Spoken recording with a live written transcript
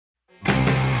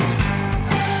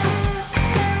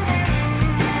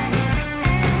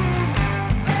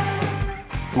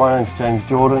My name's James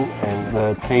Jordan and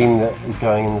the team that is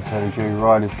going in the Sailor Jerry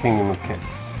ride is Kingdom of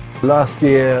Kicks. Last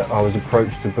year I was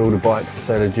approached to build a bike for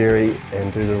Sailor Jerry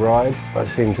and do the ride. I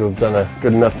seem to have done a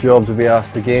good enough job to be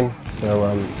asked again,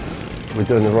 so we're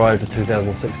doing the ride for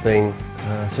 2016.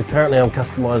 So currently I'm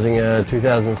customising a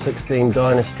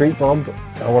 2016 Street Bob.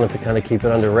 I wanted to kind of keep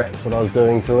it under wraps what I was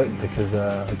doing to it because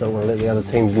I don't want to let the other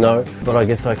teams know, but I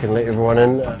guess I can let everyone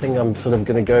in. I think I'm sort of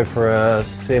going to go for a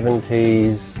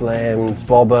 70s slammed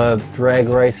bobber drag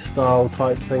race style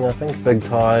type thing, I think. Big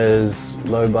tyres,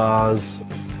 low bars.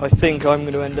 I think I'm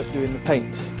going to end up doing the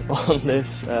paint on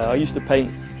this. I used to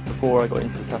paint before I got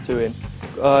into tattooing.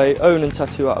 I own and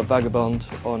tattoo out of Vagabond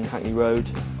on Hackney Road,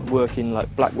 working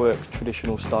like blackwork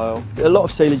traditional style. A lot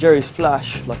of Sailor Jerry's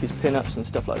flash, like his pin-ups and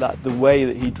stuff like that, the way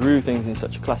that he drew things in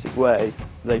such a classic way,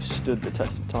 they've stood the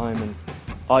test of time, and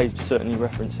I certainly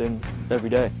reference him every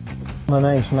day. My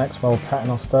name's Maxwell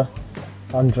Paternoster.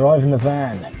 I'm driving the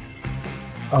van.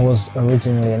 I was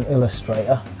originally an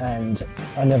illustrator and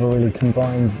I never really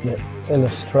combined the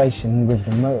illustration with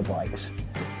the motorbikes.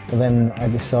 But then I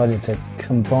decided to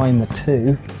combine the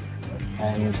two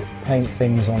and paint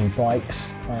things on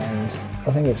bikes, and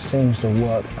I think it seems to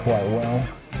work quite well.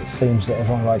 It seems that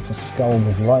everyone likes a skull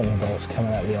with lightning bolts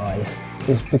coming out the eyes.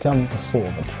 It's become sort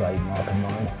of a trademark of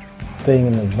mine. Being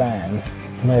in the van,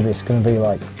 maybe it's going to be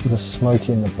like the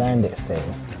Smokey and the Bandit thing,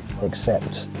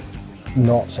 except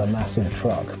not a massive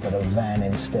truck, but a van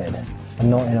instead. And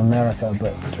not in America,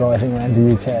 but driving around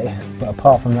the UK. But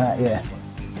apart from that, yeah,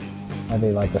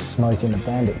 maybe like the Smokey and the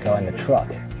Bandit guy in the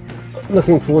truck.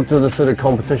 Looking forward to the sort of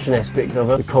competition aspect of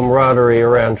it, the camaraderie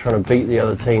around trying to beat the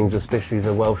other teams, especially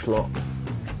the Welsh lot.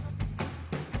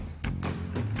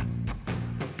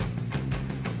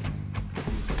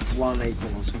 One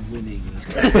equals winning.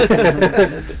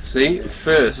 See,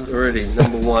 first already,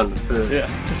 number one, first.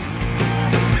 Yeah.